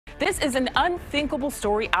This is an unthinkable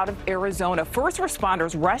story out of Arizona. First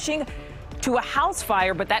responders rushing to a house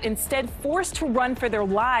fire, but that instead forced to run for their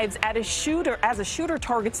lives as a shooter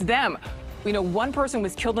targets them. We know one person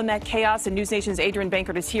was killed in that chaos, and News Nation's Adrian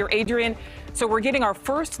Bankert is here. Adrian, so we're getting our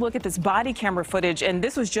first look at this body camera footage, and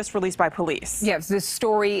this was just released by police. Yes, this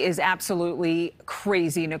story is absolutely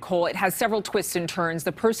crazy, Nicole. It has several twists and turns.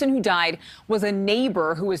 The person who died was a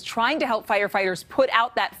neighbor who was trying to help firefighters put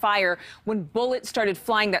out that fire when bullets started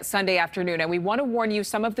flying that Sunday afternoon. And we want to warn you,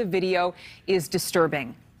 some of the video is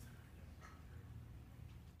disturbing.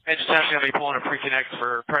 And just asking to be pulling a pre-connect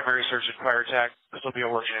for primary search and fire attack. This will be a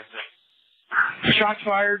working incident. Shots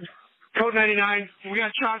fired. Code 99. We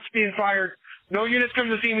got shots being fired. No units come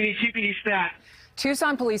to the scene. We need TPD stat.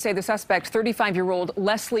 Tucson police say the suspect, 35-year-old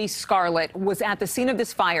Leslie Scarlett, was at the scene of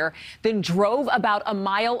this fire, then drove about a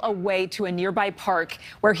mile away to a nearby park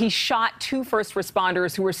where he shot two first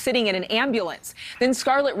responders who were sitting in an ambulance. Then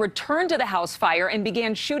Scarlett returned to the house fire and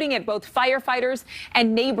began shooting at both firefighters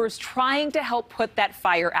and neighbors trying to help put that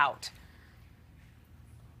fire out.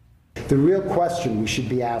 The real question we should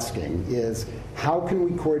be asking is, how can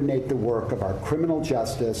we coordinate the work of our criminal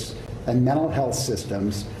justice and mental health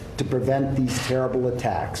systems to prevent these terrible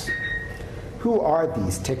attacks? Who are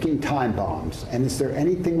these ticking time bombs, and is there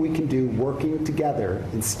anything we can do working together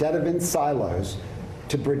instead of in silos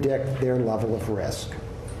to predict their level of risk?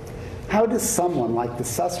 How does someone like the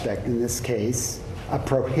suspect in this case, a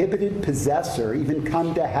prohibited possessor, even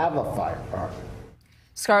come to have a firearm?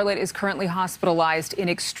 Scarlett is currently hospitalized in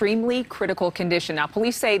extremely critical condition. Now,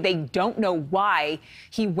 police say they don't know why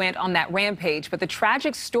he went on that rampage, but the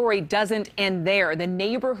tragic story doesn't end there. The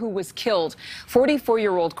neighbor who was killed,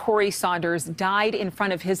 44-year-old Corey Saunders, died in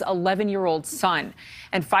front of his 11-year-old son.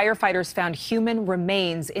 And firefighters found human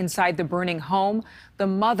remains inside the burning home. The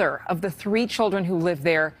mother of the 3 children who live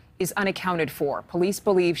there is unaccounted for. Police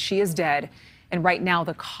believe she is dead, and right now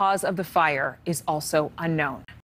the cause of the fire is also unknown.